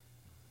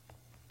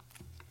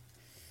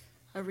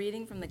A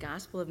reading from the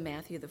Gospel of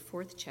Matthew, the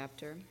 4th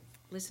chapter.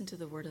 Listen to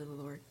the word of the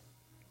Lord.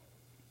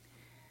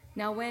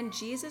 Now when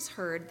Jesus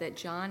heard that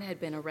John had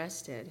been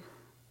arrested,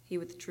 he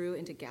withdrew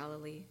into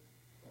Galilee.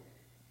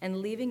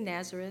 And leaving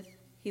Nazareth,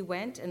 he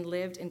went and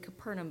lived in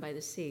Capernaum by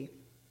the sea,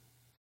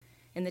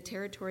 in the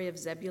territory of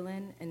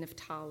Zebulun and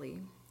Naphtali,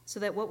 so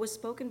that what was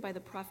spoken by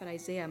the prophet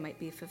Isaiah might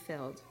be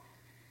fulfilled.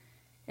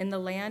 In the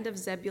land of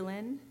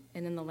Zebulun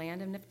and in the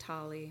land of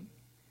Naphtali,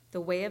 the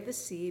way of the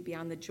sea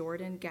beyond the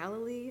Jordan,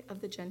 Galilee of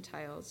the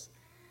Gentiles,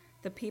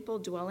 the people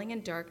dwelling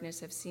in darkness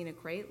have seen a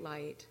great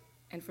light,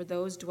 and for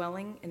those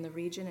dwelling in the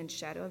region and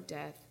shadow of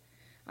death,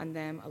 on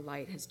them a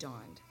light has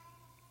dawned.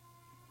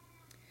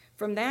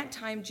 From that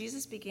time,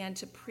 Jesus began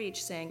to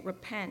preach, saying,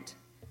 "Repent,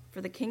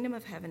 for the kingdom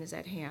of heaven is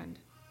at hand."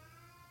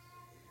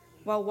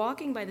 While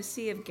walking by the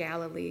Sea of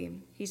Galilee,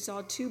 he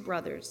saw two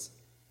brothers,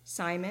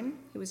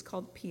 Simon, who was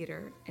called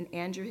Peter, and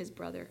Andrew his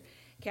brother,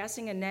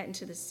 casting a net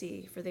into the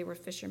sea, for they were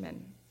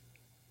fishermen.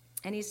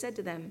 And he said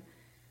to them,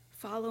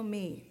 "Follow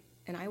me,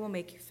 and I will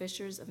make you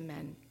fishers of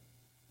men."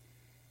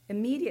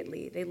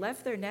 Immediately they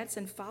left their nets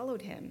and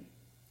followed him.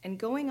 And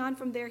going on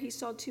from there, he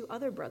saw two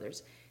other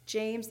brothers,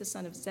 James the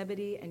son of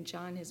Zebedee and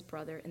John his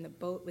brother, in the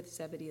boat with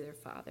Zebedee their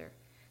father,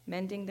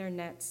 mending their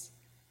nets.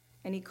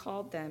 And he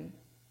called them.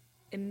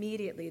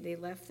 Immediately they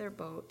left their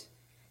boat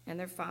and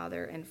their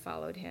father and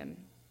followed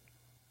him.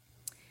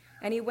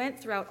 And he went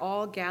throughout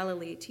all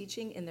Galilee,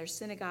 teaching in their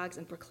synagogues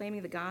and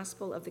proclaiming the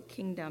gospel of the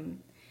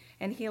kingdom,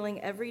 and healing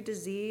every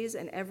disease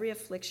and every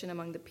affliction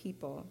among the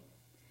people.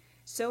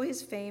 So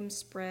his fame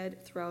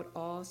spread throughout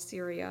all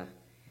Syria,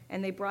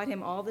 and they brought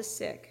him all the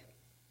sick,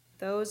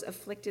 those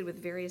afflicted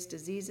with various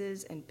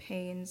diseases and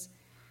pains,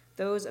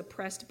 those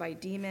oppressed by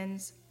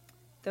demons,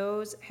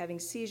 those having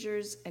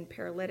seizures and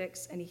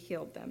paralytics, and he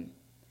healed them.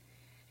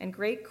 And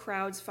great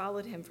crowds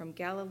followed him from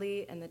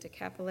Galilee and the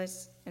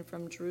Decapolis, and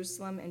from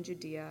Jerusalem and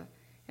Judea,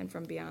 and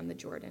from beyond the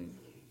Jordan.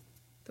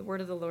 The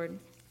word of the Lord.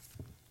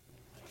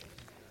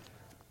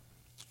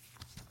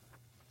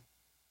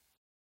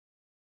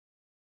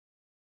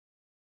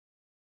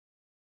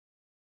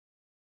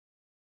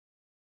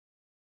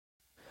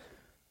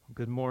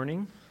 Good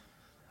morning,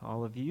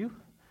 all of you.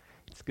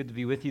 It's good to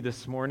be with you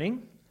this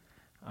morning.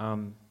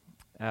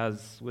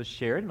 As was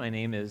shared, my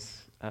name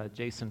is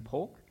Jason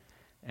Polk,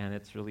 and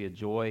it's really a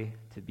joy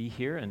to be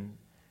here and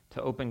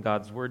to open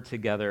God's Word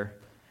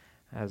together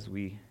as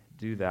we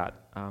do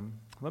that.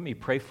 Let me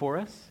pray for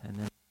us, and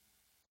then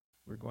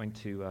we're going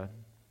to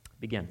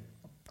begin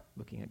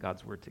looking at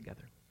God's Word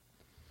together.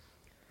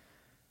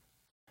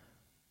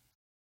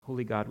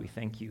 Holy God, we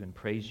thank you and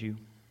praise you.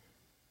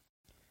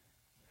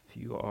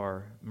 You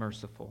are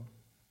merciful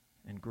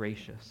and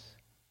gracious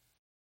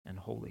and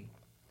holy.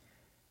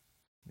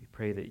 We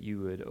pray that you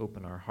would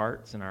open our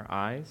hearts and our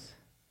eyes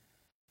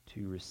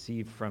to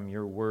receive from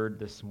your word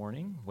this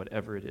morning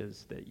whatever it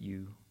is that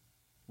you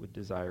would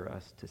desire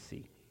us to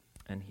see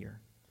and hear.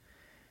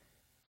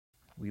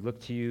 We look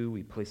to you,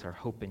 we place our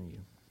hope in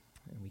you,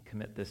 and we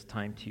commit this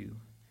time to you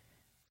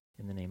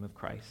in the name of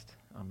Christ.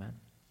 Amen.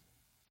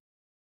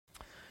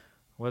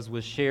 As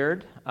was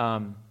shared,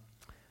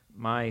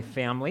 my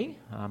family,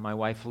 my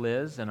wife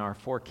Liz, and our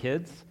 4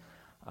 kids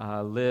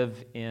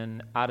live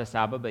in Addis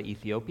Ababa,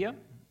 Ethiopia,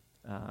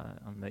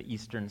 on the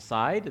eastern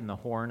side in the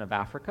Horn of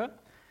Africa,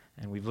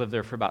 and we've lived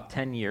there for about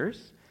 10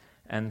 years.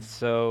 And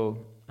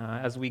so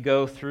as we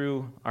go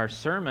through our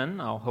sermon,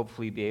 I'll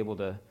hopefully be able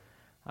to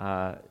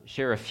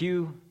share a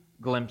few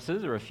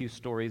glimpses or a few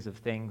stories of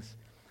things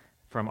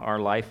from our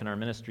life and our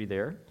ministry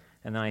there.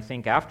 And then I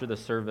think after the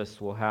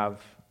service we'll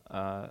have,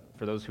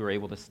 for those who are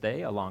able to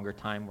stay, a longer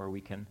time where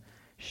we can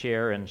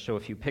share and show a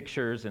few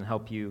pictures and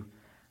help you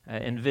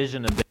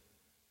envision a bit.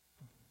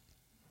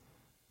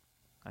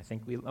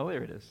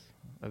 There it is.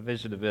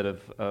 Envision a bit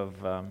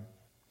of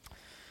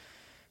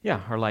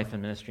our life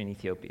and ministry in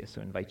Ethiopia.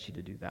 So I invite you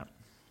to do that.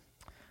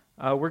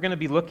 We're going to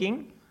be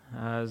looking,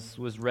 as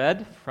was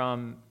read,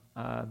 from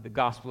the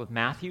Gospel of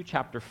Matthew,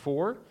 chapter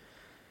 4.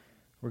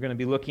 We're going to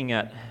be looking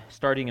at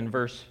starting in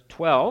verse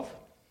 12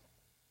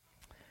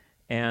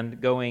 and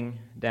going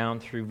down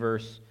through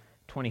verse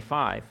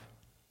 25.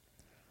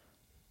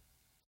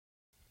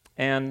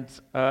 And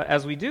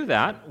as we do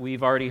that,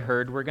 we've already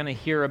heard, we're going to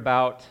hear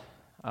about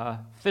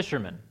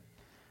fishermen.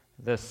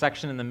 The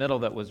section in the middle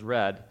that was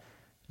read,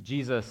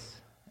 Jesus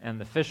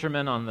and the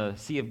fishermen on the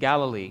Sea of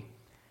Galilee.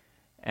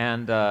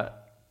 And I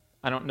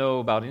don't know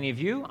about any of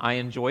you, I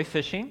enjoy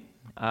fishing.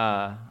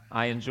 I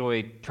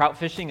enjoy trout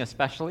fishing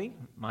especially.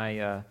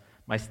 My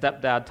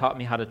stepdad taught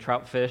me how to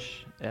trout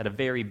fish at a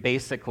very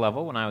basic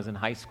level when I was in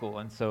high school.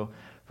 And so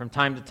from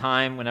time to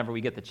time, whenever we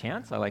get the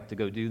chance, I like to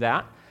go do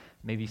that.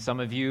 Maybe some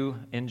of you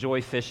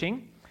enjoy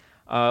fishing,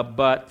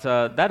 but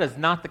that is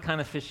not the kind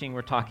of fishing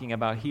we're talking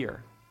about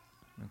here.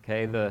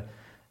 Okay,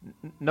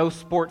 no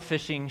sport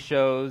fishing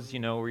shows,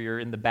 where you're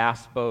in the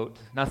bass boat,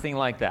 nothing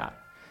like that.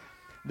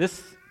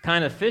 This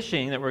kind of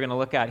fishing that we're going to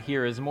look at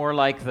here is more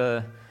like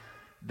the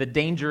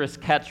dangerous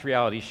catch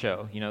reality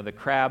show. The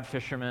crab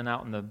fishermen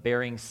out in the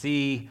Bering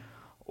Sea,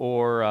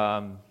 or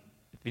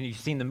if you've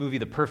seen the movie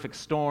The Perfect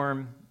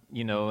Storm,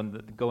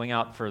 and going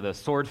out for the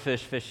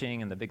swordfish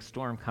fishing, and the big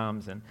storm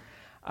comes. And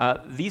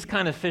these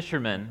kind of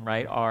fishermen,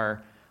 right,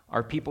 are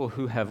people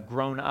who have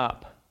grown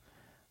up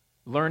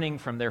learning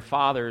from their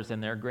fathers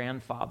and their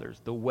grandfathers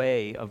the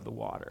way of the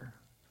water.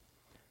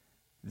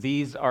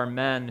 These are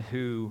men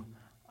who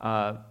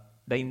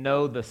they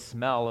know the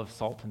smell of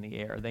salt in the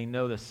air. They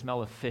know the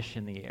smell of fish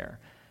in the air.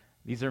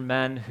 These are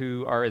men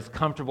who are as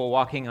comfortable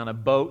walking on a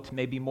boat,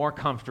 maybe more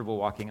comfortable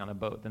walking on a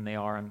boat than they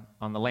are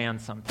on the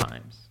land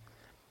sometimes.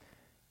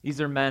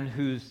 These are men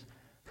whose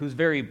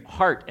very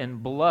heart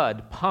and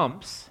blood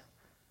pumps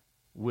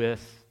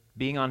with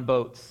being on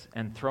boats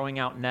and throwing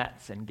out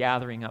nets and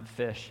gathering up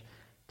fish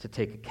to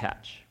take a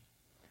catch.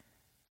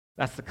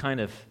 That's the kind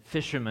of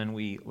fishermen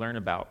we learn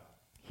about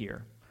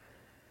here.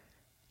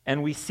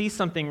 And we see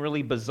something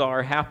really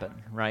bizarre happen,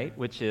 right?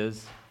 Which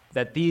is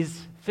that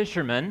these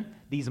fishermen,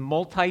 these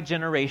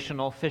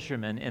multi-generational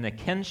fishermen in a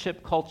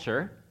kinship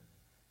culture,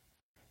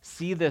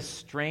 see this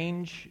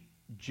strange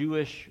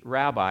Jewish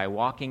rabbi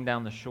walking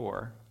down the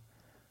shore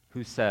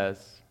who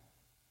says,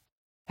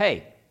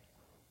 "Hey,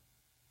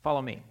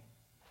 follow me."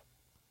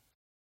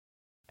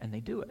 And they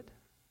do it.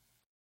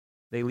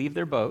 They leave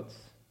their boats.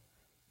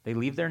 They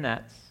leave their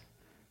nets.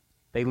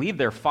 They leave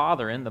their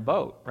father in the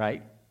boat,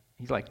 right?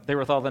 He's like, "There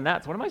with all the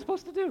nets. What am I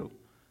supposed to do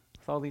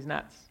with all these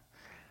nets?"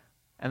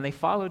 And they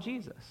follow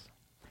Jesus.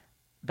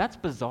 That's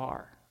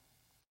bizarre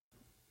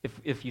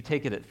if you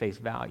take it at face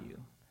value.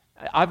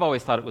 I've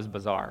always thought it was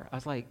bizarre. I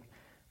was like,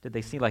 did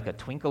they see like a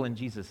twinkle in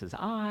Jesus'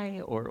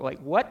 eye? Or like,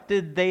 what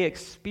did they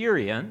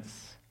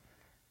experience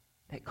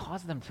that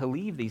caused them to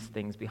leave these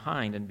things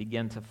behind and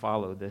begin to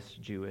follow this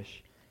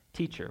Jewish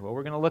teacher? Well,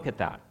 we're going to look at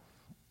that.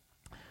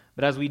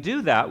 But as we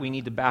do that, we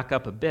need to back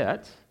up a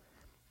bit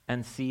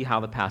and see how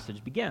the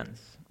passage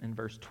begins in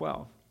verse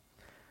 12.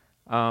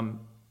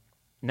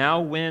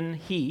 Now when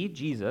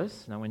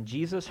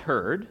Jesus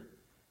heard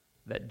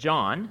that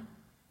John,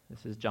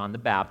 this is John the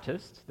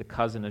Baptist, the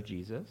cousin of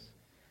Jesus,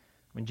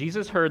 when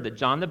Jesus heard that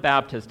John the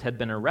Baptist had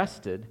been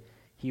arrested,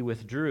 he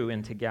withdrew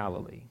into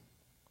Galilee.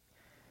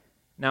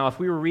 Now, if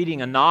we were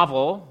reading a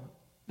novel,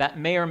 that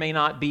may or may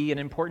not be an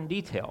important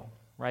detail,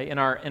 right? In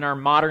our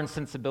modern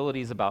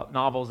sensibilities about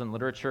novels and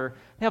literature,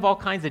 they have all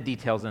kinds of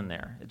details in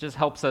there. It just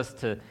helps us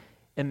to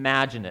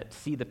imagine it,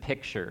 see the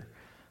picture.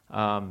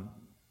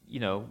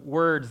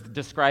 Words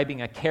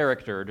describing a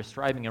character,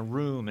 describing a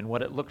room and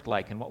what it looked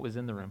like and what was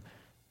in the room.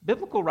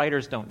 Biblical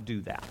writers don't do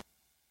that.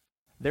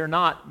 They're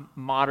not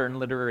modern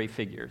literary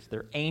figures.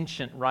 They're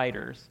ancient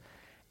writers.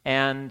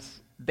 And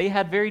they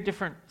had very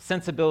different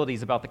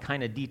sensibilities about the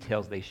kind of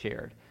details they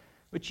shared,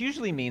 which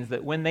usually means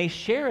that when they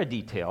share a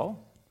detail,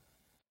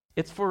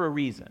 it's for a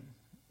reason.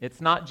 It's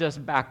not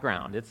just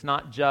background. It's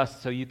not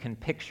just so you can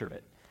picture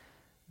it.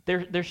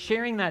 They're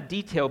sharing that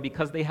detail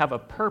because they have a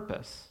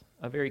purpose,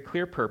 a very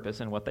clear purpose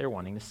in what they're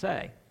wanting to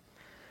say.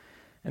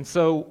 And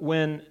so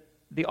when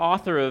the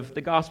author of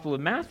the Gospel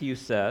of Matthew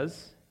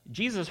says,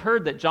 Jesus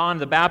heard that John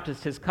the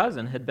Baptist, his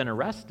cousin, had been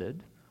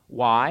arrested.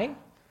 Why?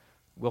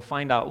 We'll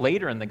find out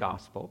later in the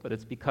Gospel, but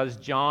it's because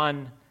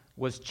John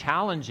was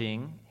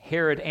challenging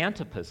Herod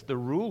Antipas, the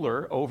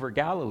ruler over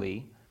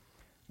Galilee,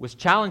 was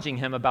challenging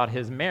him about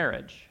his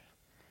marriage.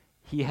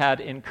 He had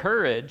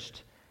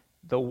encouraged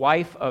the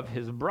wife of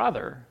his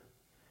brother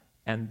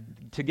and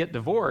to get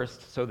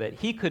divorced so that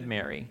he could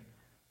marry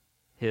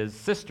his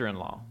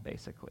sister-in-law,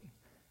 basically.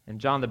 And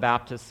John the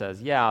Baptist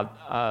says,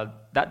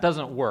 that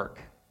doesn't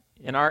work.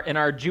 In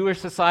our Jewish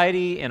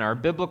society, in our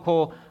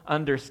biblical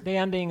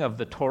understanding of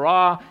the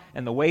Torah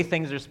and the way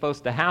things are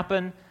supposed to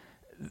happen,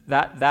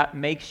 that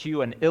makes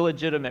you an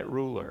illegitimate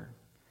ruler.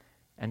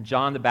 And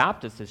John the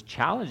Baptist is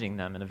challenging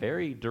them in a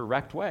very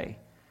direct way.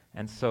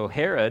 And so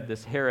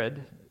this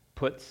Herod,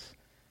 puts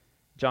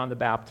John the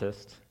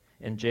Baptist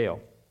in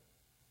jail.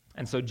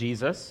 And so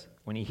Jesus,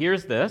 when he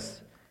hears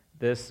this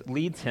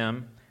leads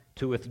him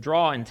to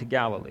withdraw into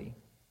Galilee.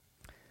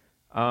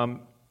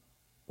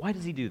 Why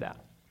does he do that?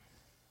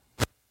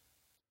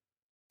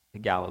 To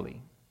Galilee.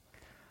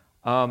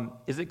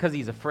 Is it because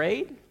he's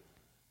afraid?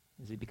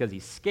 Is it because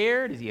he's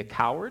scared? Is he a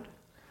coward?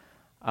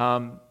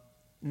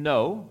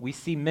 No. We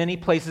see many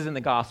places in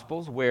the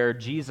Gospels where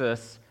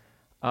Jesus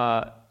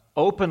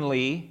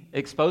openly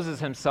exposes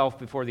himself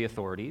before the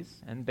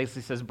authorities and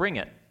basically says, "Bring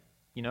it.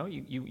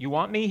 You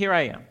want me? Here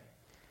I am."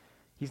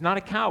 He's not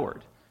a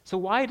coward. So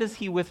why does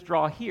he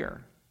withdraw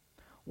here?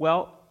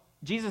 Well,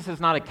 Jesus is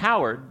not a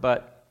coward,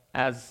 but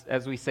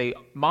as we say,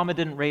 mama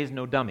didn't raise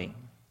no dummy.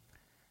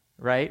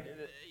 Right?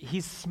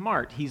 He's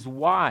smart, he's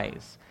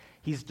wise,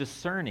 he's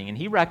discerning, and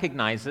he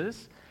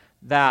recognizes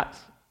that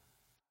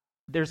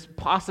there's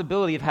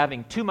possibility of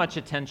having too much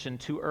attention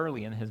too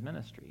early in his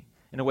ministry,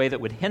 in a way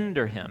that would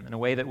hinder him, in a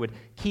way that would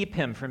keep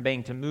him from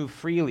being to move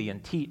freely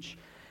and teach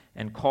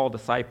and call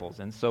disciples.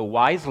 And so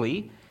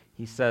wisely,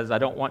 he says, I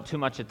don't want too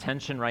much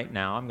attention right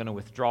now. I'm going to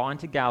withdraw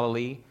into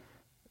Galilee,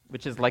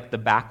 which is like the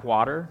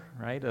backwater,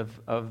 right,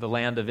 of the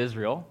land of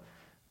Israel.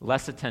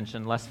 Less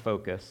attention, less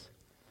focus.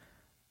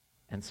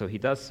 And so he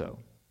does so.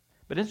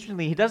 But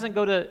interestingly, he doesn't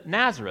go to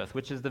Nazareth,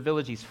 which is the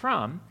village he's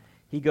from.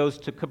 He goes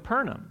to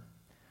Capernaum,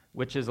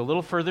 which is a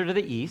little further to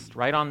the east,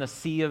 right on the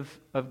Sea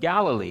of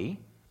Galilee.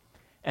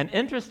 And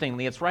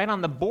interestingly, it's right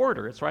on the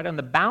border, it's right on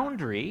the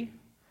boundary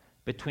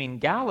between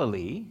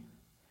Galilee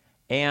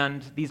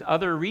and these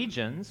other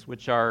regions,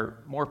 which are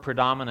more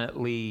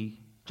predominantly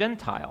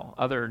Gentile,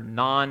 other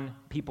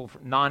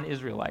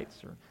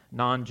non-Israelites or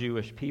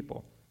non-Jewish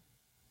people.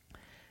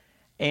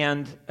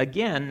 And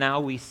again, now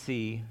we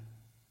see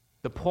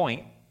the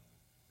point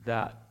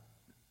that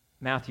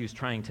Matthew's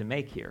trying to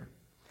make here.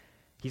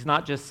 He's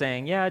not just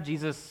saying, yeah,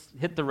 Jesus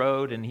hit the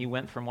road and he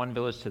went from one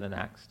village to the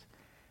next.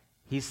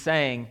 He's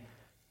saying,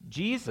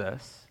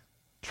 Jesus,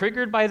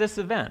 triggered by this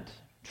event,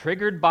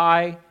 triggered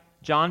by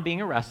John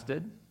being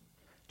arrested,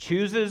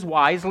 chooses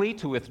wisely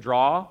to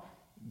withdraw,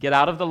 get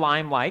out of the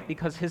limelight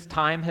because his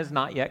time has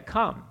not yet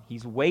come.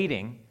 He's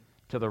waiting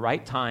to the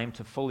right time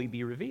to fully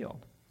be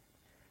revealed.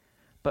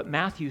 But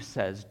Matthew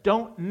says,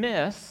 don't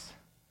miss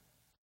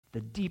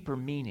the deeper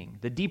meaning,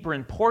 the deeper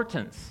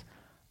importance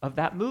of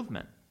that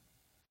movement.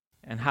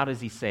 And how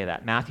does he say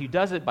that? Matthew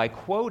does it by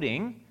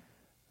quoting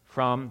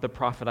from the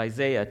prophet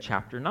Isaiah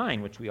chapter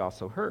 9, which we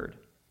also heard.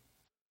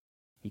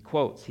 He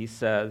quotes, he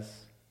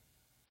says,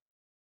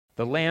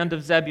 "The land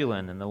of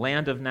Zebulun and the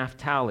land of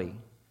Naphtali,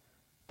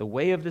 the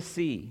way of the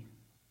sea,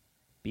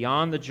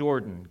 beyond the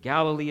Jordan,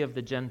 Galilee of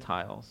the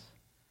Gentiles,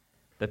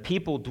 the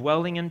people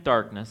dwelling in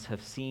darkness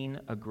have seen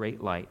a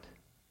great light.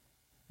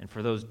 And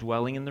for those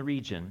dwelling in the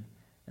region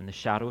and the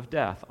shadow of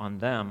death, on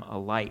them a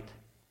light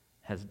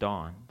has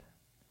dawned."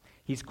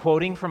 He's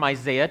quoting from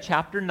Isaiah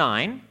chapter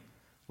 9,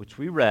 which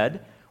we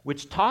read,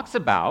 which talks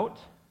about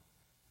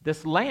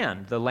this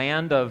land, the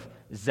land of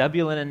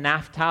Zebulun and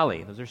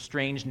Naphtali. Those are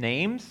strange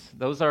names.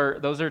 Those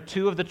are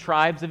two of the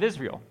tribes of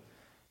Israel,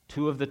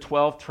 two of the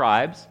 12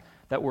 tribes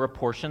that were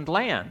apportioned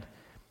land.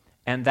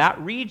 And that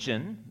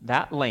region,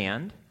 that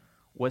land,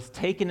 was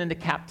taken into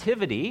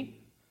captivity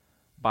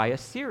by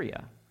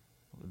Assyria,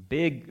 a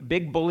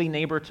big bully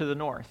neighbor to the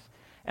north.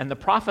 And the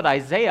prophet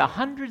Isaiah,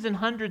 hundreds and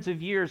hundreds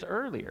of years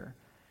earlier,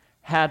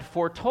 had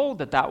foretold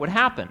that that would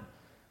happen,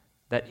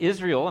 that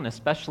Israel, and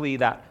especially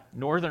that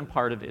northern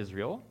part of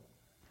Israel,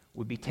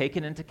 would be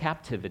taken into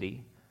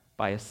captivity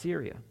by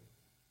Assyria.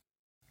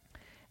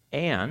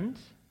 And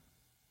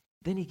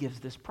then he gives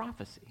this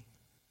prophecy.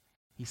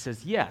 He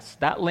says, yes,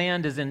 that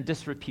land is in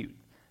disrepute.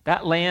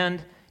 That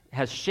land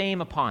has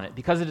shame upon it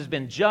because it has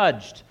been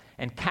judged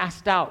and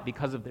cast out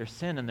because of their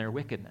sin and their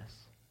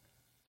wickedness.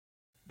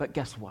 But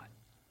guess what?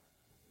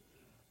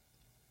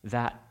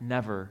 That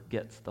never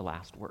gets the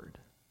last word.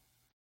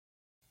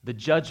 The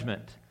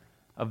judgment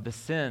of the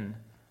sin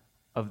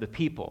of the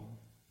people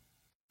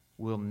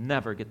will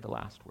never get the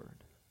last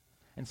word.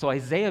 And so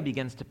Isaiah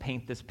begins to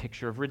paint this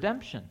picture of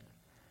redemption.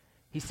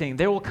 He's saying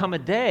there will come a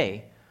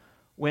day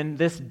when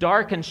this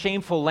dark and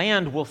shameful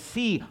land will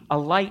see a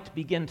light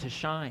begin to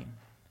shine,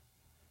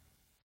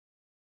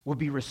 will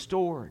be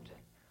restored,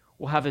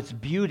 will have its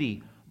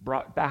beauty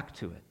brought back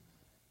to it.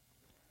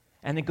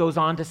 And it goes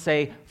on to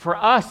say, for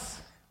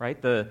us, right,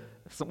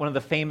 one of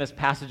the famous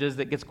passages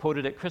that gets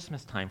quoted at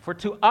Christmas time, for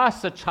to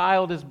us a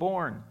child is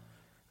born,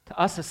 to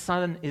us a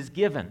son is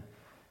given.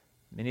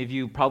 Many of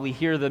you probably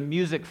hear the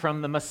music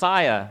from the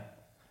Messiah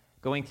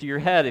going through your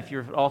head if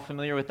you're all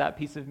familiar with that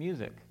piece of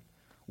music.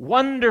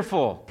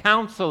 Wonderful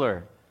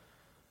Counselor,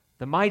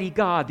 the mighty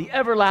God, the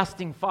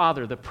everlasting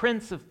Father, the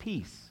Prince of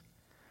Peace.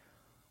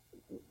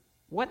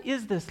 What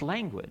is this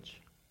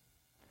language?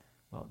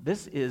 Well,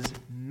 this is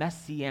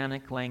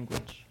messianic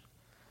language.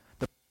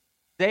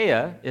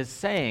 Isaiah is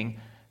saying,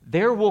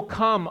 there will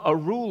come a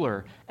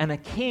ruler and a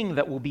king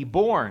that will be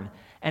born,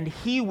 and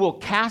he will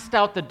cast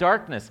out the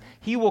darkness.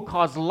 He will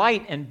cause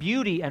light and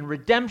beauty and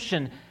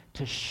redemption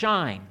to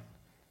shine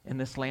in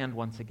this land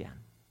once again.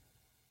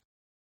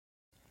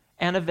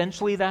 And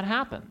eventually that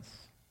happens.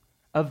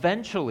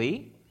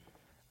 Eventually,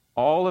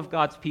 all of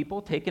God's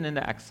people taken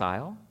into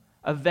exile,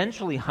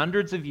 eventually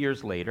hundreds of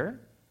years later,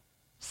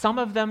 some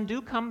of them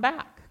do come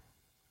back.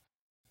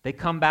 They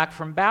come back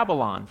from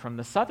Babylon, from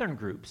the southern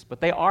groups,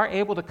 but they are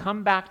able to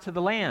come back to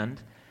the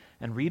land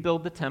and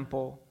rebuild the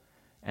temple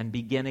and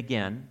begin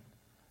again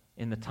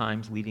in the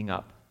times leading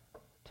up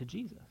to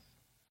Jesus.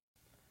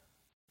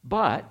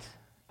 But,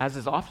 as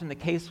is often the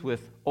case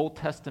with Old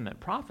Testament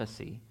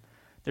prophecy,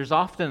 there's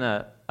often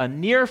a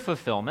near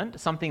fulfillment,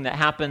 something that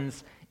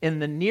happens in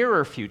the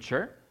nearer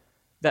future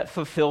that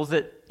fulfills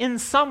it in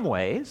some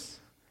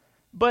ways,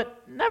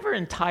 but never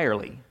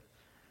entirely.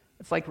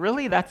 It's like,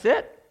 really, that's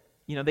it?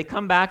 You know, they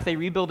come back, they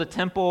rebuild a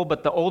temple,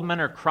 but the old men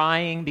are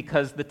crying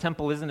because the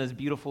temple isn't as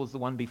beautiful as the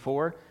one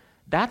before.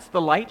 That's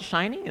the light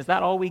shining? Is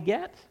that all we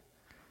get?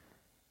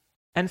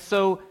 And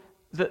so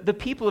the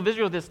people of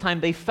Israel this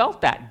time, they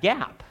felt that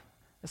gap.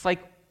 It's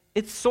like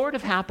it sort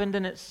of happened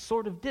and it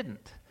sort of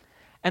didn't.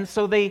 And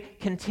so they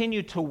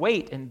continued to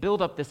wait and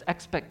build up this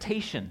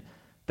expectation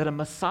that a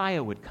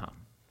Messiah would come.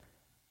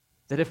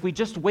 That if we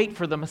just wait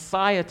for the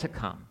Messiah to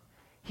come,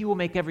 he will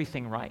make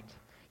everything right.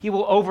 He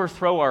will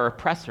overthrow our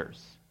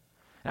oppressors.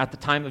 At the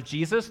time of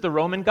Jesus, the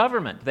Roman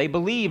government, they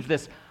believed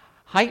this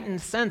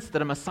heightened sense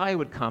that a Messiah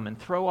would come and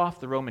throw off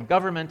the Roman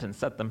government and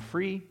set them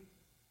free.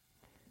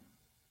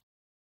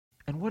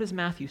 what is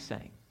Matthew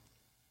saying?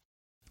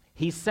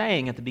 He's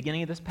saying at the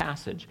beginning of this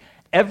passage,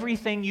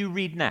 everything you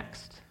read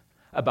next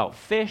about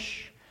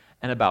fish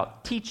and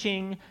about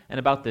teaching and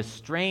about this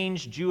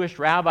strange Jewish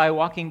rabbi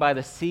walking by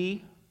the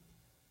sea,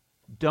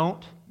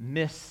 don't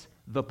miss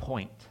the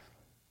point.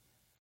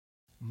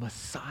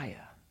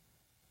 Messiah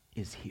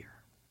is here.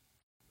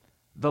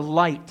 The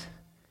light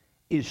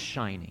is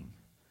shining.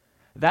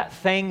 That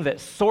thing that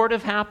sort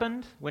of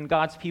happened when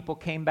God's people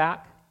came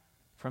back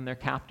from their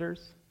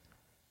captors,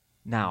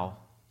 now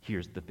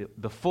here's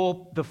the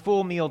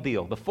full meal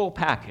deal, the full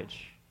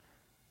package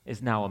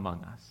is now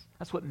among us.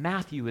 That's what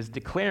Matthew is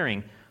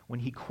declaring when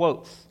he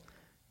quotes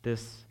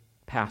this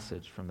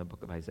passage from the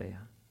book of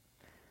Isaiah.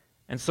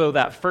 And so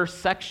that first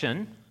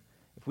section,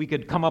 if we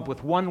could come up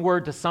with one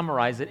word to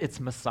summarize it, it's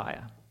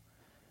Messiah,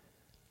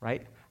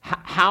 right?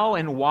 How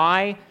and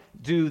why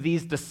do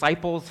these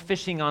disciples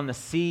fishing on the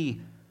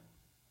sea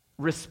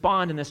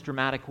respond in this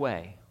dramatic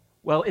way?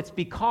 Well, it's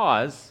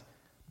because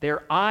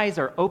their eyes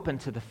are open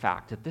to the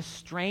fact that this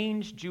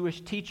strange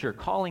Jewish teacher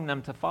calling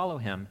them to follow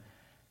him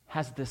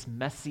has this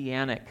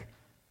messianic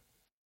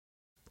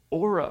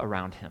aura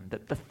around him,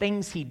 that the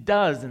things he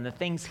does and the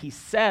things he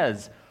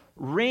says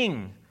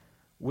ring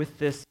with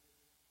this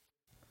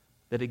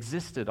that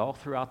existed all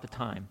throughout the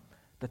time,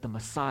 that the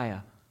Messiah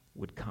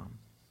would come.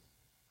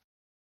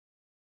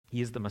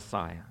 He is the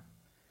Messiah.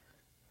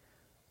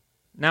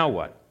 Now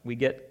what? We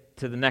get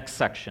to the next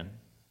section.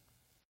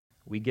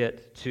 We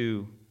get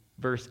to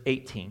verse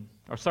 17.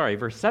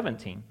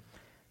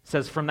 It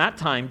says, "From that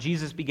time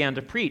Jesus began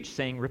to preach,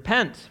 saying,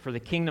 'Repent, for the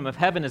kingdom of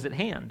heaven is at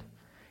hand.'"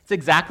 It's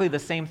exactly the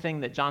same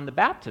thing that John the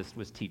Baptist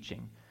was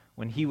teaching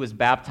when he was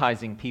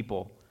baptizing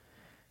people.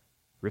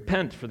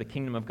 Repent, for the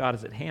kingdom of God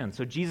is at hand.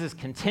 So Jesus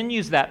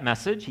continues that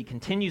message, he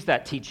continues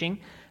that teaching,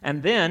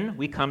 and then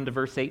we come to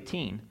verse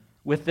 18.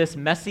 With this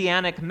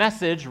messianic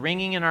message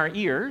ringing in our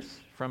ears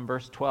from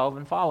verse 12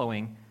 and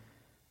following,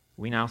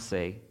 we now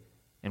say,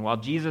 "And while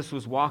Jesus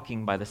was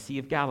walking by the Sea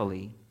of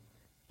Galilee,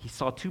 he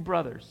saw two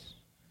brothers,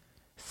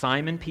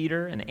 Simon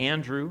Peter and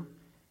Andrew,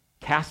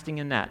 casting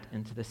a net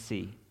into the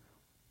sea,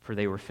 for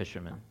they were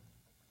fishermen.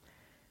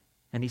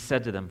 And he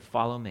said to them,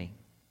 'Follow me,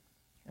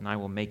 and I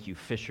will make you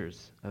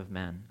fishers of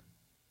men.'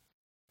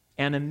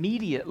 And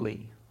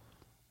immediately,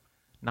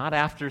 not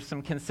after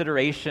some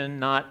consideration,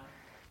 not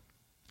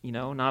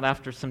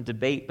after some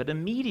debate, but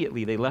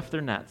immediately they left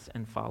their nets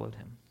and followed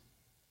him."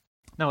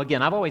 Now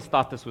again, I've always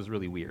thought this was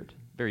really weird,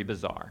 very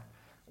bizarre.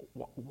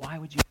 Why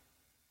would you?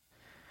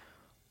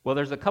 Well,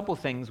 there's a couple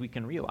things we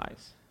can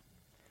realize.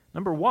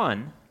 Number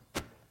one,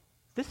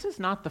 this is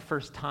not the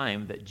first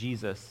time that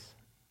Jesus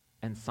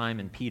and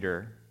Simon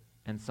Peter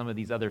and some of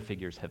these other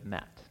figures have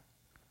met.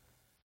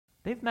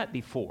 They've met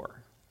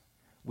before.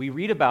 We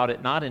read about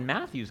it not in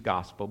Matthew's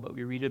gospel, but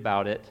we read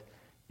about it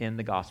in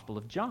the Gospel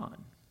of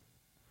John,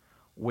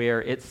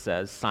 where it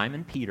says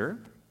Simon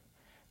Peter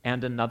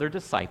and another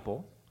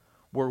disciple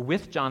were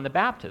with John the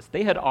Baptist.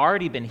 They had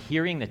already been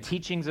hearing the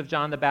teachings of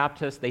John the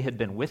Baptist. They had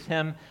been with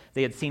him.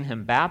 They had seen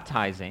him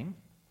baptizing.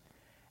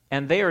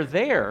 And they are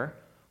there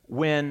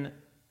when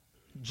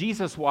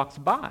Jesus walks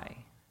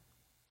by.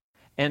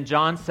 And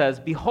John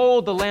says,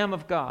 "Behold the Lamb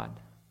of God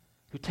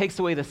who takes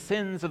away the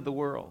sins of the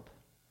world."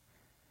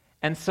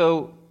 And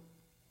so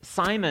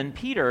Simon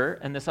Peter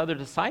and this other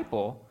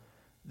disciple,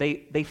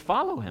 they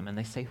follow him and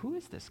they say, "Who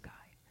is this guy?"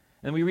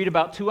 And we read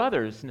about two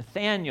others,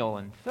 Nathanael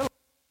and Philip.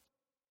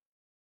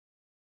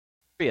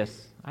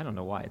 I don't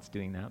know why it's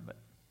doing that, but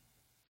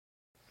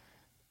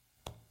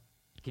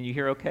can you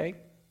hear okay?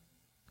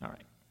 All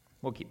right,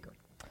 we'll keep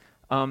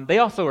going. They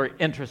also are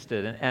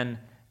interested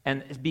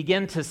and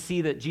begin to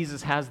see that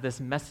Jesus has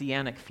this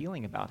messianic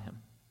feeling about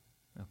him,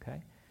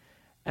 okay?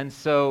 And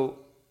so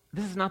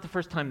this is not the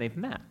first time they've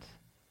met.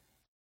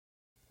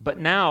 But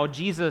now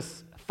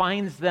Jesus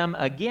finds them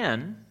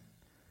again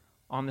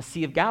on the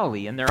Sea of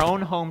Galilee in their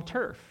own home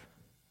turf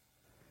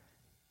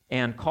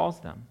and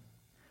calls them.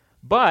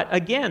 But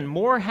again,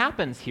 more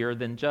happens here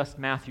than just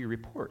Matthew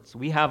reports.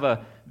 We have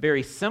a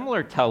very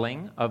similar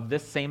telling of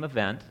this same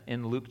event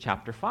in Luke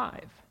chapter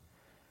 5.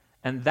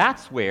 And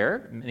that's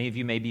where, many of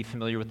you may be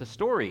familiar with the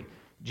story,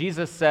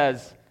 Jesus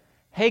says,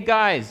 "Hey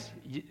guys,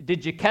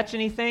 did you catch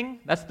anything?"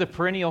 That's the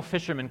perennial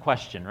fisherman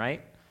question,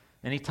 right?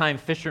 Anytime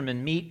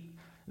fishermen meet,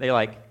 they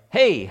like,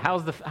 "Hey, how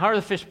are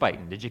the fish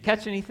biting? Did you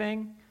catch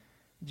anything?"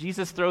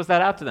 Jesus throws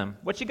that out to them.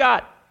 "What you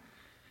got?"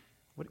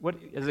 What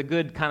is a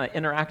good kind of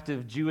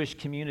interactive Jewish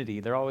community?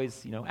 They're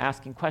always,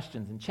 asking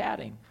questions and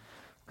chatting.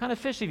 "What kind of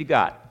fish have you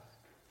got?"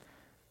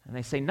 And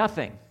they say,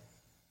 "Nothing.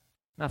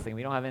 Nothing.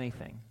 We don't have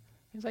anything."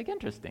 He's like,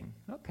 "Interesting.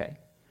 Okay.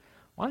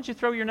 Why don't you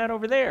throw your net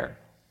over there?"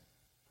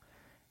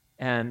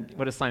 And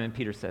what does Simon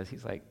Peter says?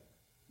 He's like,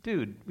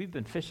 "Dude, we've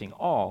been fishing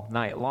all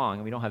night long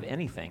and we don't have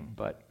anything,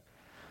 but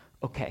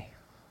okay.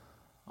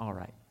 All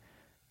right."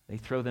 They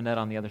throw the net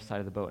on the other side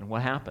of the boat, and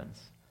what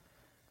happens?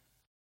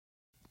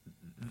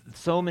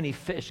 So many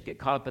fish get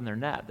caught up in their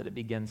net that it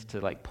begins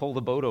to pull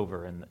the boat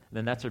over, and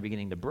the nets are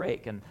beginning to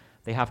break, and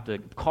they have to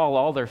call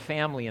all their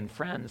family and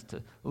friends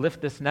to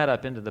lift this net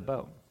up into the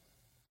boat.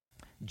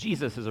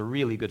 Jesus is a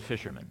really good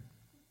fisherman.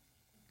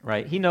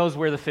 right? He knows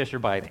where the fish are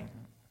biting.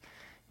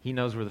 He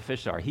knows where the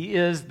fish are. He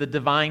is the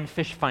divine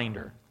fish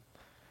finder.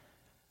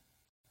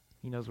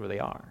 He knows where they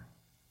are.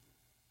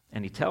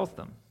 And he tells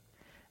them.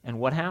 And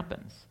what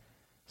happens?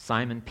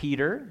 Simon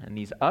Peter and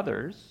these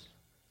others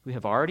who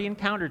have already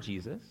encountered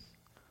Jesus,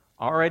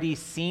 already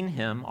seen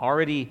him,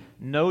 already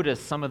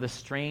noticed some of the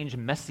strange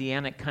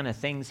messianic kind of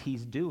things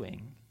he's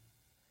doing,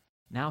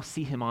 now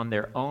see him on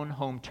their own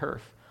home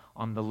turf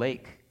on the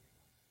lake.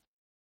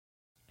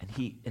 And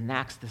he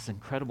enacts this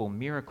incredible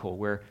miracle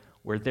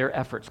where their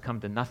efforts come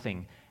to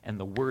nothing and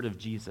the word of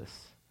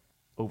Jesus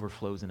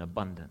overflows in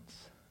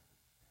abundance.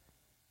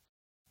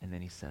 And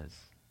then he says,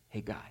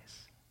 hey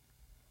guys,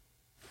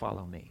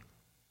 follow me.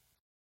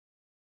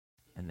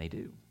 And they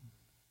do.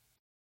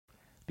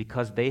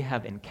 Because they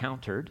have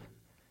encountered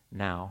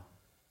now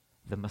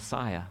the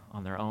Messiah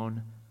on their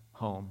own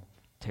home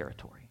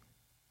territory.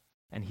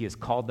 And he has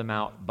called them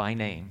out by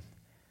name.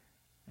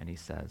 And he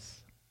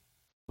says,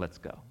 let's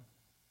go.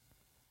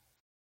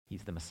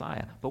 He's the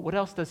Messiah. But what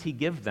else does he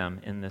give them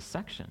in this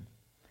section?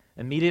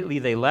 Immediately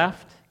they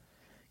left,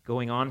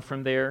 going on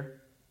from there.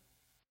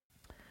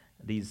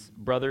 These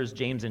brothers,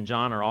 James and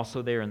John, are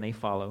also there and they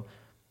follow.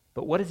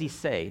 But what does he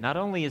say? Not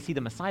only is he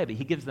the Messiah, but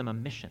he gives them a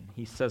mission.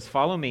 He says,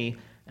 follow me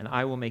and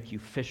I will make you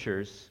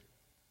fishers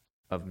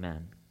of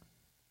men.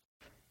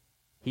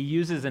 He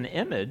uses an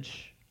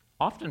image,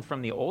 often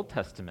from the Old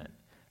Testament.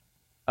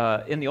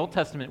 In the Old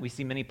Testament, we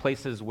see many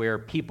places where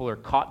people are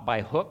caught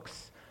by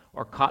hooks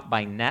or caught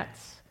by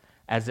nets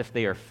as if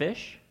they are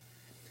fish.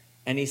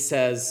 And he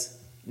says,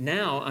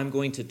 now I'm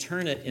going to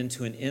turn it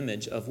into an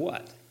image of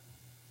what?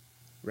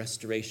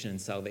 Restoration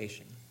and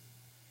salvation.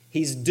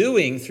 He's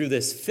doing, through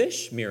this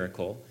fish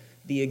miracle,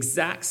 the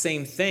exact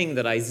same thing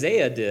that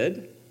Isaiah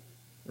did,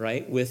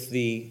 right, with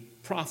the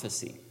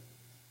prophecy.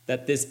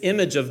 That this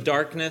image of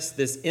darkness,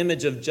 this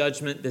image of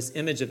judgment, this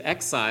image of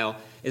exile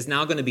is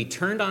now going to be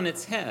turned on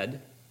its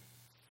head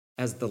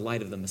as the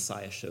light of the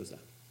Messiah shows up.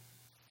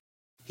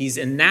 He's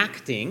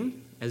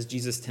enacting, as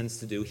Jesus tends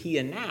to do, he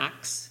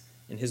enacts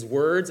in his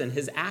words and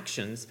his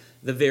actions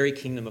the very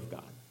kingdom of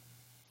God.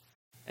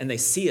 And they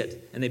see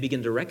it and they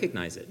begin to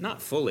recognize it,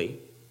 not fully,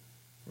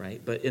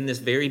 right, but in this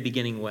very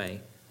beginning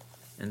way.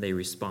 And they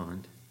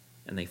respond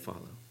and they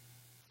follow.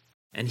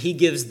 And he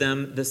gives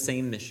them the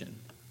same mission.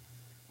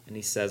 And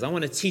he says, I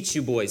want to teach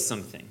you boys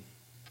something.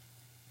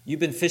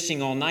 You've been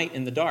fishing all night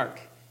in the dark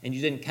and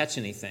you didn't catch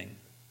anything.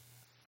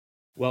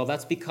 Well,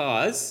 that's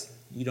because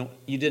you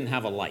didn't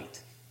have a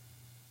light.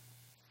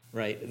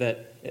 Right?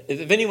 That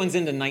if anyone's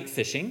into night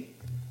fishing,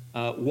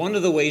 one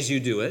of the ways you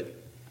do it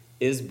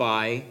is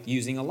by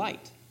using a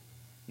light.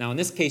 Now, in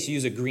this case, you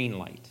use a green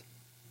light.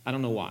 I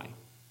don't know why.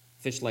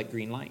 Fish like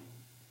green light.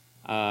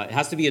 It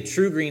has to be a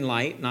true green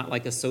light, not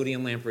like a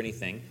sodium lamp or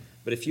anything.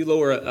 But if you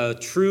lower a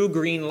true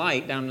green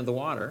light down into the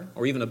water,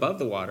 or even above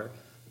the water,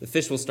 the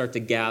fish will start to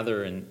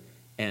gather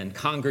and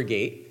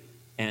congregate,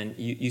 and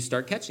you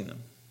start catching them.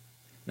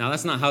 Now,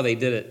 that's not how they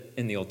did it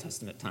in the Old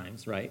Testament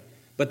times, right?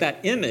 But that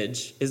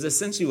image is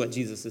essentially what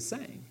Jesus is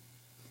saying.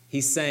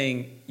 He's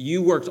saying,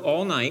 you worked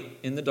all night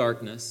in the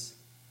darkness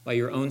by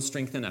your own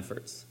strength and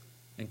efforts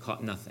and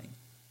caught nothing.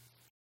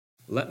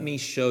 Let me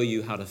show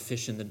you how to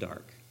fish in the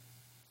dark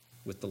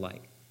with the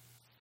light.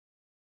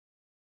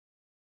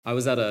 I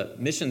was at a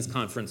missions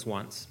conference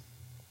once.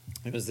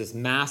 It was this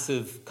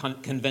massive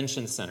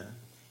convention center.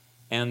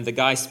 And the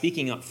guy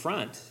speaking up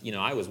front,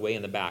 I was way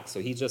in the back, so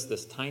he's just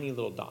this tiny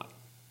little dot.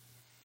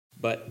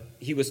 But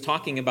he was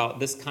talking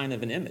about this kind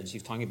of an image. He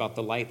was talking about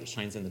the light that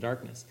shines in the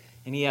darkness.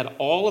 And he had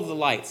all of the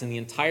lights in the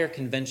entire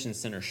convention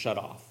center shut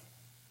off.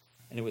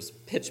 And it was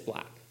pitch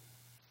black.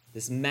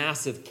 This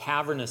massive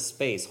cavernous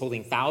space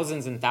holding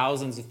thousands and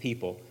thousands of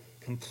people,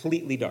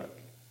 completely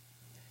dark.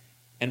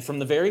 And from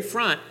the very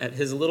front, at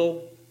his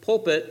little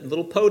pulpit,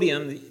 little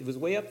podium, it was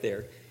way up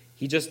there,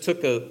 he just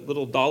took a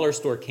little dollar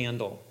store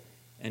candle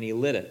and he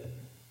lit it.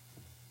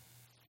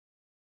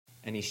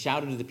 And he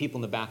shouted to the people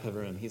in the back of the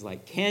room. He's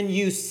like, can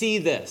you see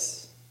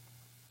this?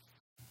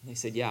 And they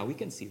said, yeah, we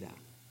can see that.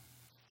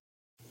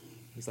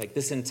 He's like,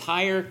 this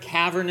entire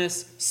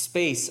cavernous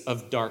space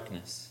of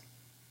darkness.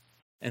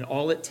 And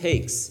all it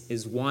takes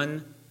is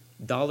one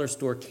dollar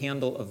store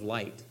candle of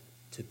light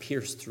to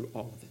pierce through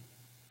all of it.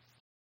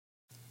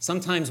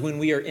 Sometimes when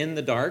we are in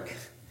the dark,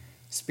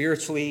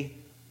 spiritually,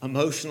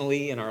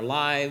 emotionally, in our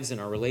lives, in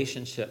our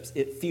relationships,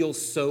 it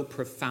feels so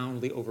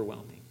profoundly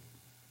overwhelming.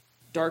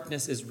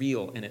 Darkness is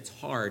real, and it's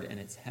hard, and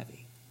it's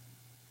heavy.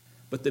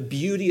 But the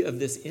beauty of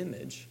this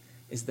image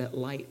is that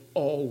light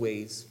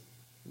always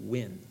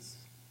wins.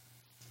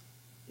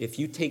 If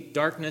you take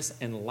darkness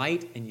and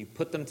light and you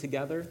put them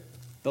together,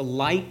 the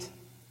light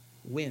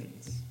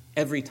wins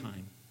every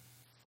time.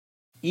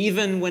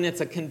 Even when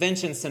it's a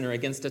convention center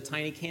against a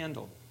tiny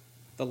candle,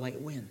 the light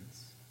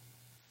wins.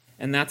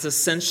 And that's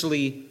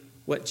essentially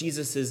what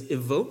Jesus is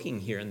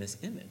evoking here in this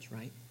image,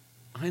 right?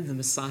 I'm the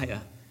Messiah,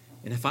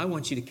 and if I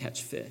want you to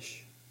catch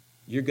fish,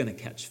 you're going to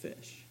catch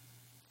fish,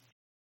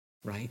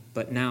 right?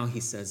 But now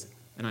he says,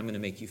 and I'm going to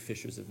make you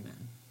fishers of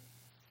men.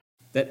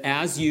 That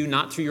as you,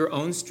 not through your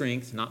own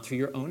strength, not through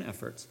your own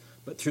efforts,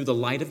 but through the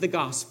light of the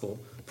gospel,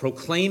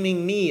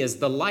 proclaiming me as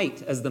the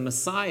light, as the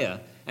Messiah,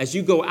 as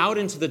you go out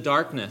into the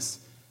darkness,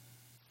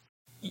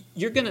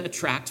 you're going to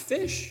attract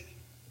fish.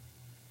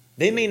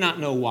 They may not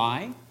know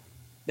why,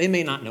 they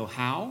may not know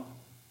how,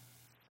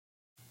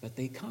 but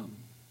they come.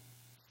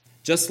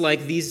 Just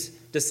like these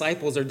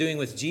disciples are doing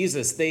with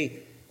Jesus,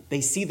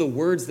 they see the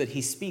words that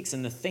he speaks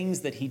and the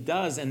things that he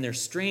does, and they're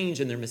strange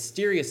and they're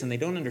mysterious and they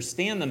don't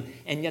understand them,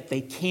 and yet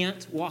they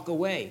can't walk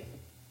away.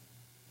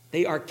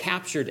 They are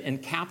captured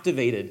and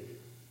captivated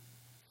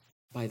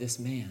by this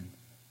man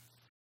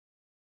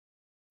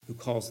who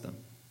calls them.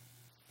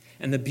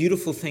 And the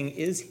beautiful thing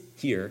is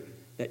here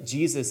that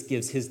Jesus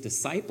gives his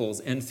disciples,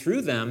 and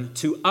through them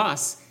to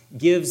us,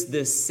 gives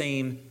this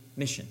same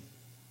mission.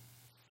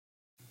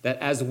 That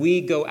as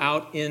we go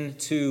out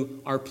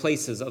into our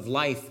places of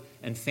life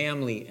and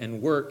family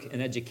and work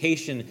and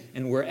education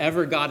and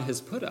wherever God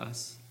has put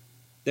us,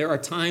 there are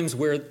times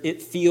where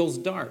it feels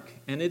dark,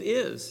 and it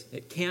is.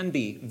 It can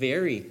be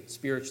very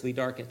spiritually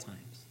dark at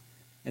times,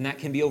 and that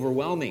can be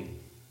overwhelming.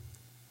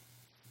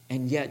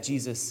 And yet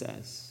Jesus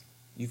says,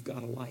 you've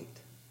got a light.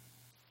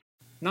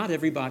 Not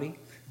everybody,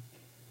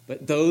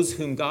 but those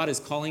whom God is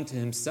calling to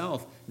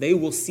himself, they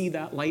will see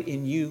that light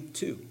in you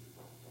too,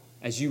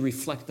 as you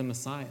reflect the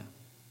Messiah.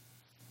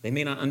 They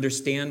may not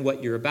understand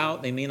what you're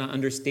about. They may not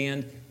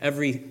understand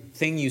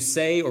everything you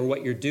say or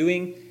what you're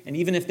doing. And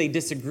even if they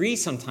disagree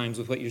sometimes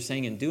with what you're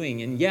saying and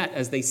doing, and yet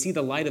as they see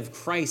the light of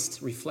Christ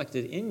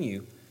reflected in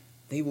you,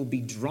 they will be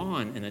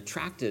drawn and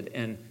attracted,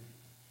 and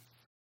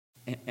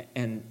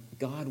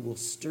God will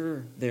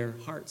stir their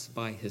hearts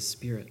by his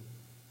Spirit.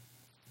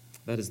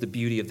 That is the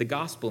beauty of the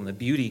gospel and the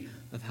beauty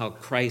of how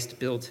Christ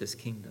builds his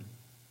kingdom.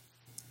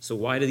 So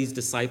why do these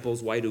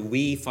disciples, why do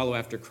we follow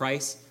after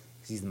Christ?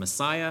 Because he's the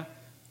Messiah,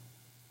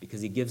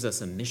 because he gives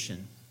us a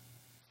mission,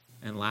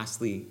 and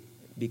lastly,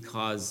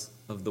 because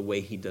of the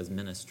way he does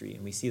ministry.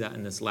 And we see that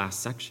in this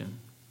last section,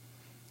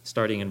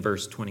 starting in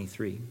verse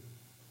 23.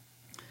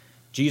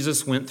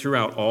 Jesus went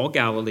throughout all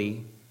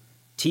Galilee,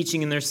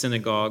 teaching in their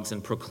synagogues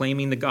and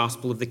proclaiming the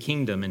gospel of the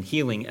kingdom and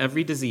healing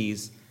every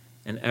disease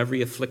and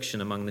every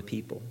affliction among the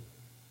people.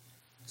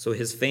 So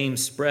his fame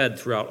spread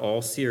throughout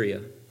all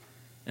Syria,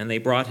 and they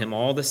brought him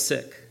all the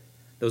sick,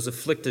 those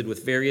afflicted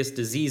with various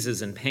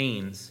diseases and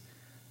pains,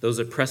 those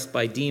oppressed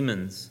by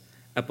demons,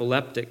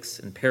 epileptics,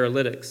 and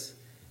paralytics,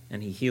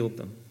 and he healed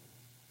them.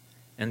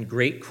 And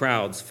great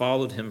crowds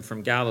followed him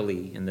from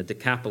Galilee and the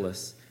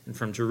Decapolis, and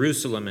from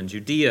Jerusalem and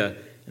Judea,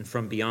 and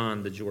from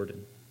beyond the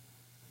Jordan.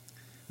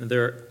 Now,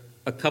 there are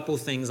a couple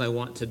things I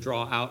want to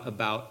draw out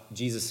about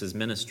Jesus'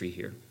 ministry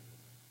here.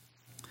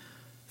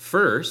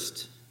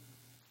 First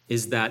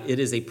is that it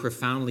is a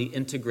profoundly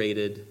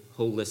integrated,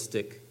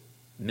 holistic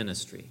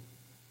ministry.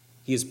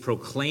 He is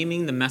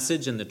proclaiming the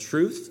message and the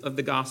truth of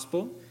the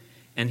gospel,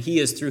 and he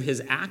is, through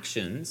his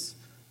actions,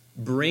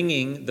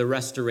 bringing the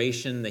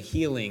restoration, the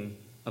healing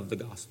of the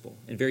gospel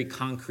in very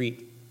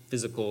concrete,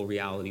 physical,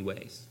 reality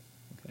ways.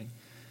 Okay?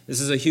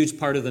 This is a huge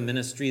part of the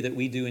ministry that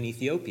we do in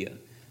Ethiopia,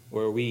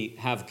 where we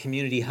have a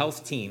community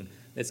health team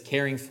that's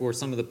caring for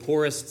some of the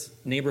poorest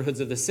neighborhoods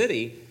of the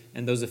city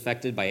and those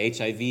affected by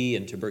HIV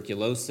and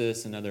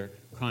tuberculosis and other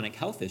chronic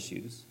health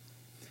issues.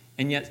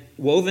 And yet,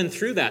 woven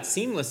through that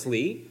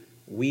seamlessly,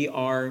 we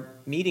are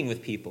meeting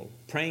with people,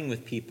 praying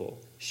with people,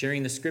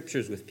 sharing the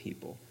scriptures with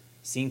people,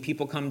 seeing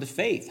people come to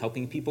faith,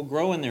 helping people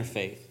grow in their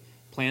faith,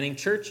 planning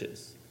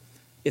churches.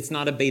 It's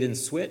not a bait and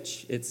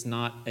switch. It's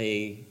not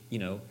a,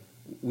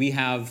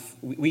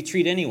 we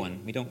treat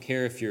anyone. We don't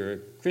care if you're a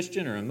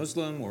Christian or a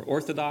Muslim or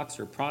Orthodox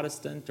or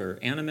Protestant or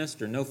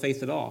animist or no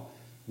faith at all.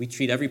 We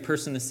treat every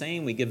person the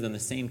same. We give them the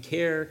same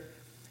care.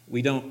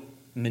 We don't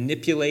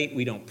manipulate.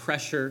 We don't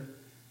pressure.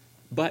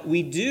 But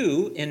we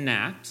do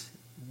enact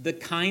the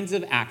kinds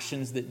of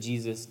actions that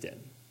Jesus did,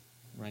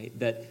 right?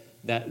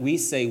 That we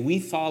say we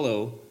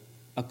follow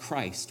a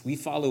Christ. We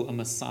follow a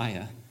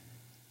Messiah.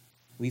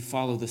 We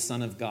follow the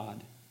Son of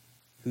God,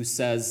 who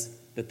says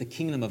that the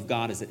kingdom of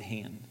God is at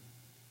hand,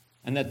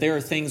 and that there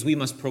are things we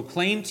must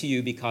proclaim to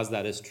you because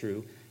that is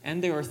true,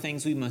 and there are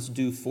things we must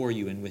do for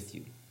you and with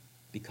you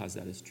because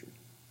that is true.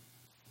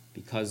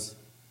 Because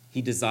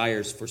he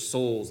desires for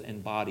souls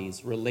and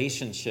bodies,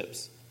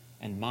 relationships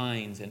and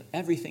minds and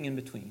everything in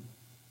between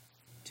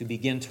to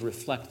begin to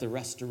reflect the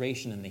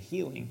restoration and the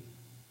healing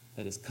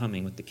that is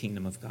coming with the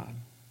kingdom of God.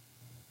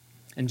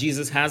 And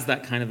Jesus has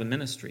that kind of a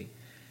ministry.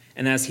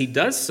 And as he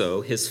does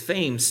so, his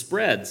fame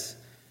spreads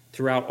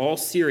throughout all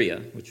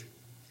Syria, which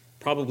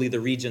probably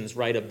the regions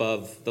right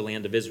above the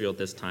land of Israel at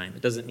this time.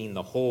 It doesn't mean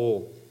the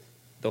whole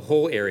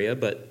area,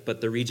 but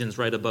the regions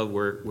right above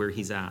where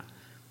he's at.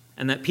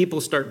 And that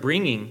people start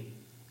bringing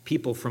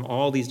people from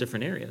all these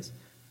different areas.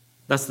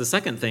 That's the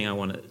second thing I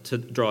wanted to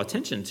draw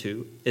attention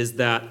to, is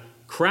that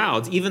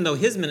crowds, even though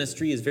his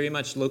ministry is very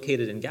much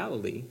located in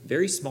Galilee,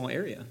 very small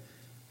area,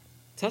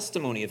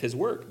 testimony of his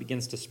work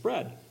begins to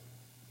spread.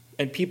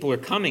 And people are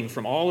coming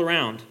from all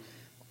around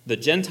the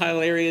Gentile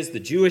areas, the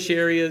Jewish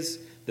areas,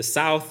 the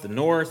south, the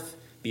north,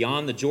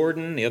 beyond the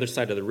Jordan, the other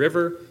side of the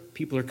river.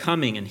 People are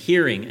coming and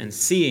hearing and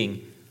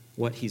seeing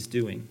what he's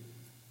doing.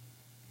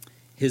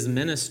 His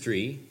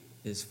ministry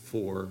is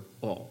for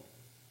all.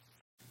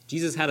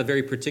 Jesus had a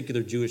very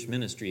particular Jewish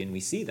ministry, and we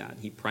see that.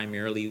 He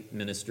primarily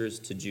ministers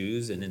to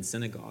Jews and in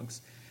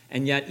synagogues.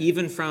 And yet,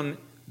 even from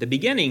the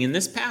beginning, in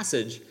this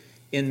passage,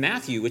 in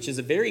Matthew, which is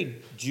a very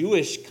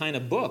Jewish kind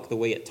of book, the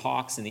way it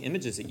talks and the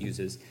images it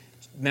uses,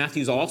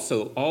 Matthew's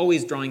also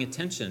always drawing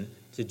attention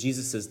to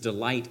Jesus'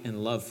 delight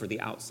and love for the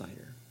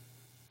outsider.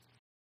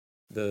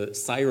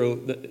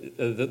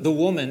 The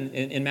woman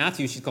in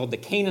Matthew, she's called the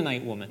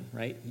Canaanite woman,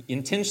 right? He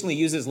intentionally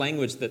uses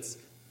language that's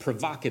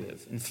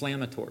provocative,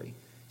 inflammatory.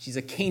 She's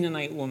a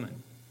Canaanite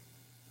woman.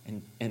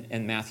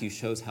 And Matthew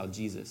shows how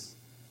Jesus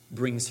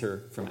brings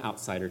her from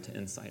outsider to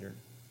insider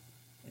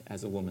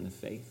as a woman of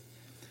faith.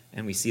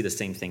 And we see the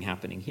same thing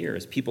happening here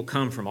as people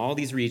come from all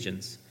these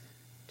regions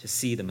to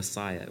see the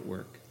Messiah at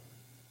work.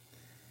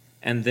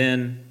 And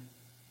then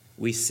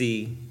we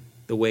see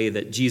the way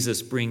that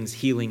Jesus brings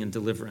healing and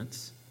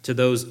deliverance to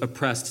those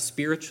oppressed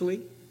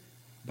spiritually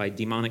by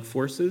demonic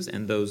forces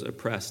and those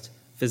oppressed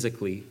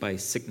physically by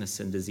sickness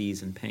and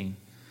disease and pain.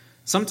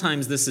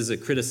 Sometimes this is a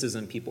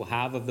criticism people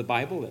have of the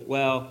Bible that,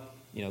 well,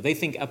 they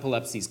think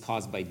epilepsy is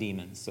caused by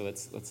demons, so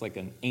it's like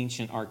an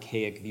ancient,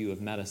 archaic view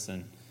of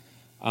medicine.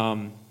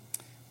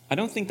 I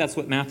don't think that's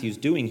what Matthew's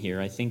doing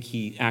here. I think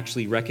he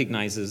actually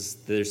recognizes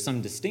there's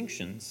some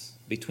distinctions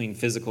between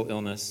physical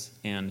illness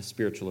and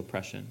spiritual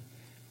oppression.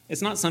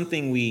 It's not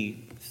something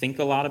we think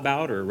a lot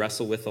about or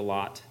wrestle with a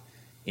lot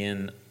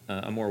in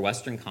a more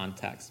Western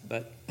context,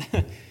 but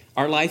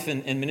our life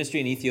and ministry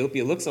in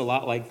Ethiopia looks a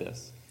lot like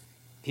this.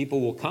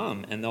 People will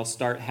come and they'll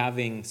start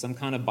having some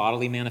kind of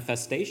bodily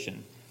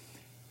manifestation,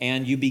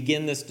 and you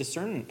begin this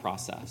discernment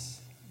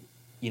process.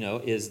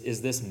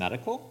 Is this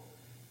medical?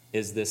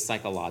 Is this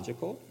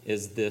psychological?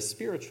 Is this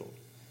spiritual?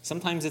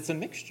 Sometimes it's a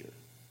mixture,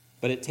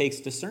 but it takes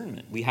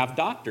discernment. We have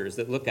doctors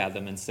that look at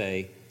them and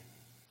say,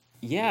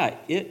 yeah,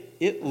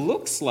 it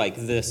looks like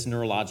this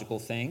neurological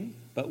thing,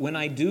 but when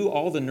I do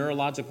all the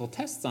neurological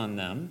tests on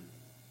them,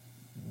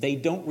 they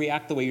don't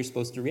react the way you're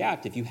supposed to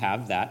react if you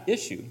have that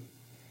issue.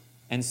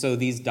 And so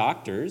these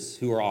doctors,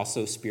 who are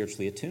also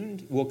spiritually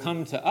attuned, will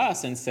come to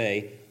us and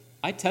say,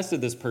 I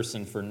tested this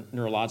person for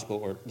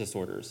neurological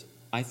disorders.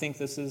 I think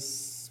this is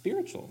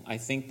spiritual. I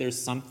think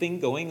there's something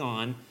going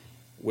on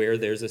where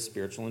there's a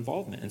spiritual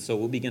involvement. And so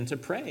we'll begin to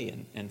pray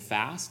and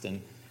fast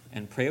and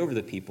pray over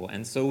the people.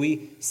 And so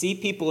we see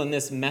people in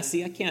this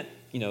messy, I can't,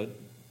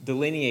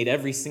 delineate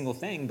every single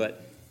thing,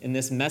 but in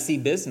this messy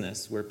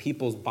business where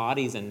people's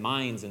bodies and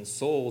minds and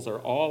souls are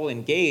all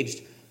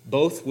engaged,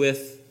 both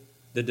with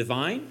the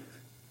divine,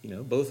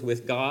 both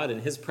with God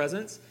and his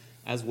presence,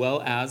 as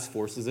well as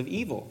forces of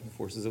evil,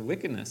 forces of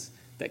wickedness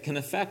that can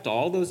affect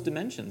all those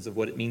dimensions of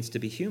what it means to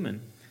be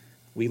human.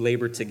 We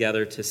labor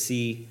together to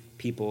see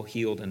people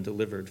healed and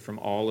delivered from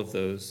all of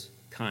those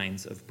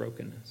kinds of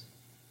brokenness.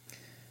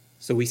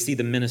 So we see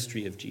the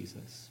ministry of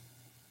Jesus.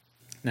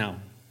 Now,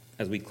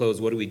 as we close,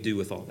 what do we do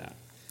with all that?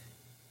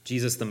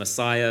 Jesus the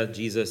Messiah,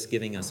 Jesus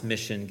giving us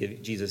mission,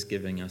 Jesus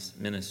giving us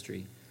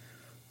ministry.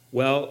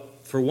 Well,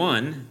 for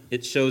one,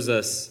 it shows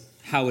us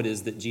how it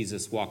is that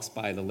Jesus walks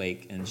by the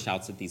lake and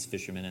shouts at these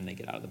fishermen and they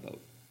get out of the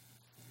boat.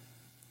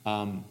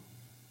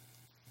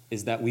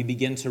 Is that we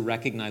begin to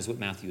recognize what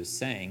Matthew is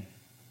saying,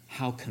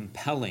 how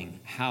compelling,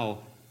 how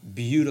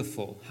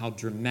beautiful, how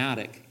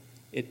dramatic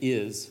it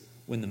is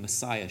when the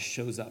Messiah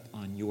shows up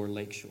on your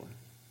lakeshore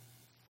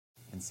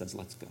and says,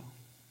 let's go.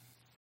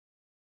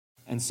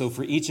 And so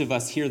for each of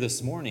us here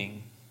this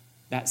morning,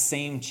 that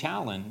same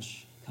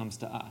challenge comes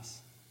to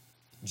us.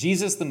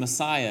 Jesus the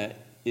Messiah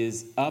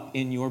is up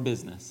in your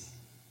business.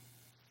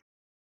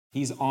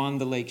 He's on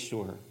the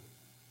lakeshore.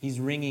 He's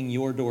ringing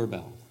your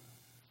doorbell.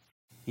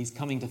 He's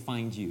coming to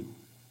find you.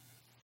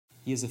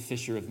 He is a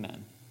fisher of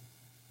men,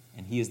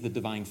 and he is the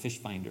divine fish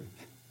finder,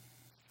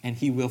 and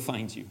he will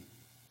find you.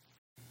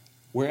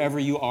 Wherever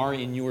you are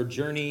in your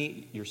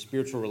journey, your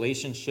spiritual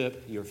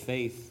relationship, your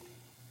faith,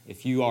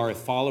 if you are a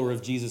follower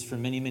of Jesus for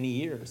many, many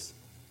years,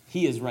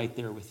 he is right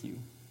there with you.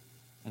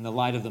 And the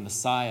light of the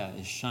Messiah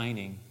is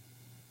shining,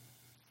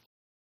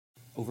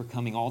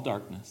 overcoming all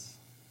darkness.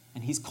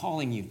 And he's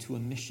calling you to a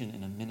mission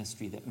and a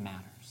ministry that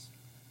matters,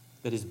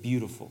 that is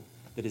beautiful,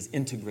 that is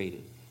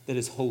integrated, that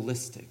is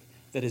holistic,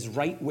 that is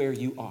right where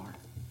you are,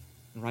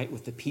 and right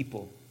with the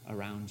people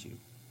around you.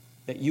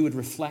 That you would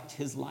reflect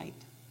his light,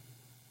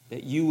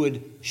 that you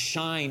would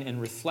shine and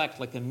reflect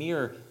like a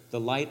mirror the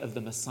light of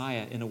the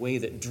Messiah in a way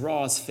that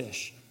draws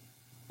fish,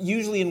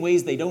 usually in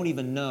ways they don't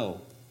even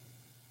know.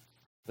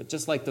 But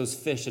just like those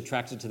fish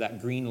attracted to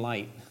that green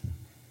light,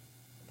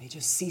 they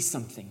just see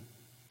something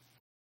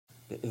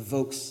that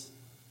evokes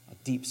a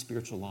deep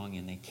spiritual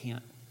longing. They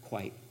can't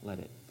quite let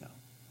it go.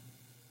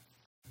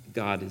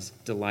 God is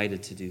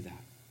delighted to do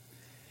that.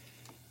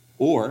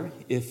 Or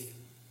if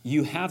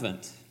you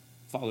haven't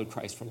followed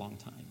Christ for a long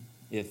time,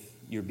 if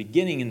you're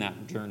beginning in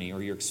that journey,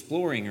 or you're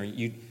exploring, or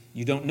you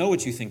don't know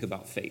what you think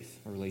about faith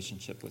or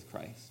relationship with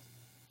Christ,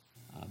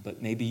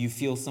 but maybe you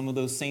feel some of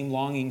those same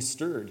longings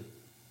stirred,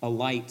 a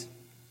light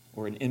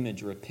or an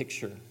image or a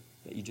picture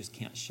that you just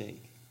can't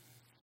shake.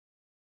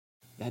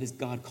 That is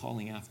God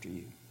calling after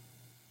you.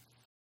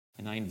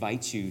 And I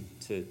invite you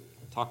to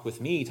talk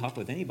with me, talk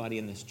with anybody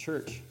in this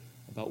church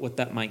about what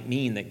that might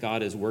mean, that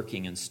God is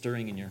working and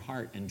stirring in your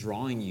heart and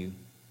drawing you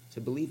to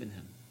believe in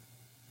him,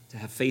 to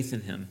have faith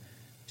in him,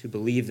 to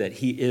believe that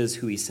he is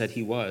who he said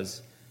he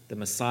was, the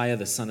Messiah,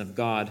 the Son of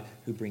God,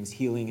 who brings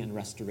healing and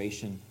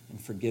restoration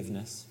and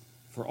forgiveness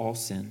for all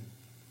sin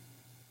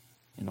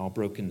and all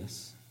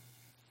brokenness.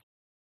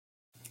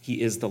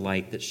 He is the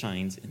light that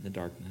shines in the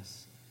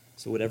darkness.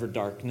 So whatever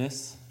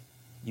darkness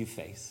you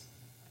face,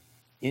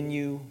 in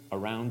you,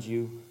 around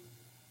you,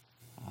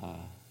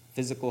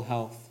 physical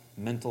health,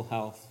 mental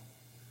health,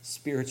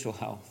 spiritual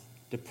health,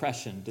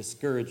 depression,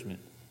 discouragement,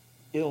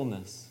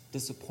 illness,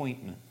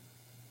 disappointment,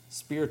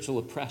 spiritual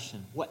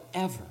oppression,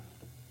 whatever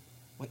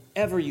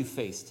you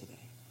face today,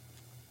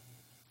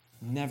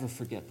 never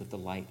forget that the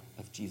light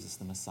of Jesus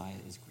the Messiah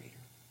is greater.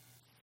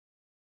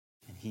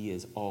 And he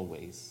is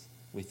always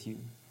with you,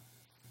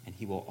 and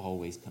he will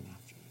always come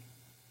after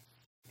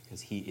you,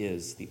 because he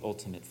is the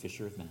ultimate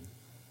fisher of men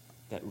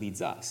that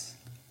leads us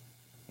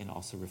in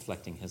also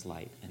reflecting his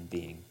light and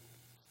being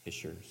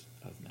fishers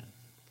of men.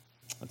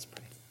 Let's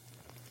pray.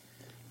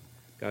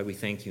 God, we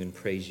thank you and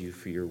praise you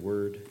for your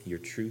word, your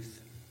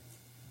truth.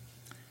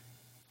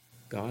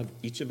 God,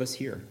 each of us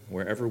here,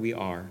 wherever we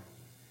are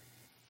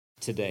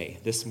today,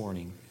 this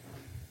morning,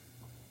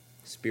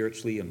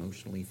 spiritually,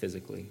 emotionally,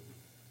 physically,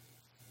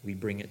 we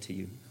bring it to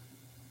you.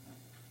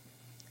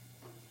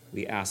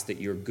 We ask that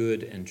your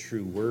good and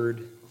true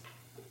word,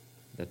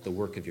 that the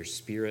work of your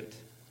Spirit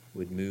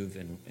would move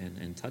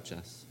and touch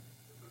us,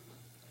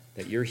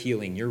 that your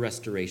healing, your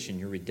restoration,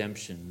 your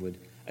redemption would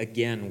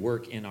again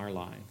work in our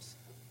lives,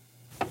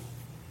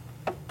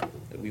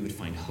 that we would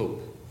find hope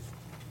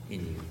in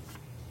you,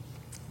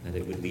 that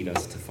it would lead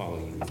us to follow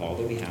you with all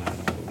that we have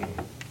and all that we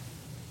have.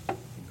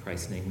 In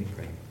Christ's name we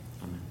pray.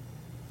 Amen.